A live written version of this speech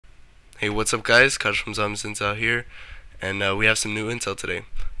Hey, what's up, guys? Quadrotor out here, and we have some new intel today.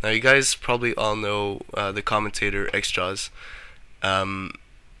 Now, you guys probably all know the commentator xJawz. Um,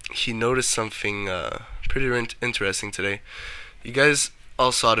 he noticed something pretty interesting today. You guys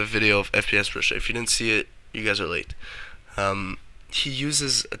all saw the video of FPS Russia. If you didn't see it, you guys are late. He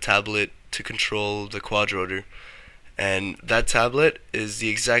uses a tablet to control the Quadrotor, and that tablet is the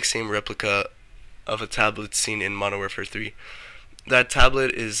exact same replica of a tablet seen in Modern Warfare 3. That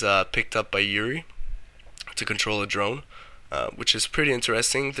tablet is picked up by Yuri to control a drone, which is pretty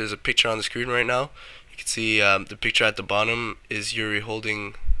interesting. There's a picture on the screen right now. You can see the picture at the bottom is Yuri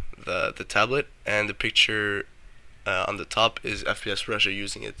holding the tablet, and the picture on the top is FPS Russia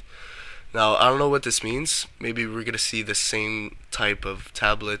using it. Now, I don't know what this means. Maybe we're going to see the same type of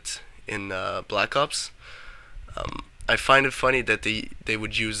tablet in Black Ops. I find it funny that they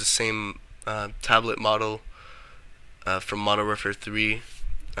would use the same tablet model from Modern Warfare 3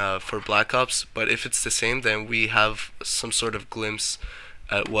 for Black Ops, but if it's the same, then we have some sort of glimpse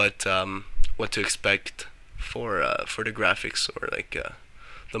at what to expect for the graphics or like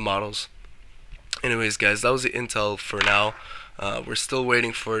the models. Anyways, guys, that was the intel for now. We're still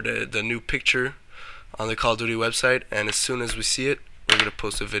waiting for the new picture on the Call of Duty website, and as soon as we see it, we're gonna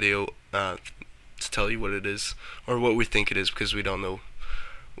post a video to tell you what it is or what we think it is, because we don't know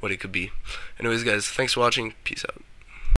what it could be. Anyways, guys, thanks for watching. Peace out.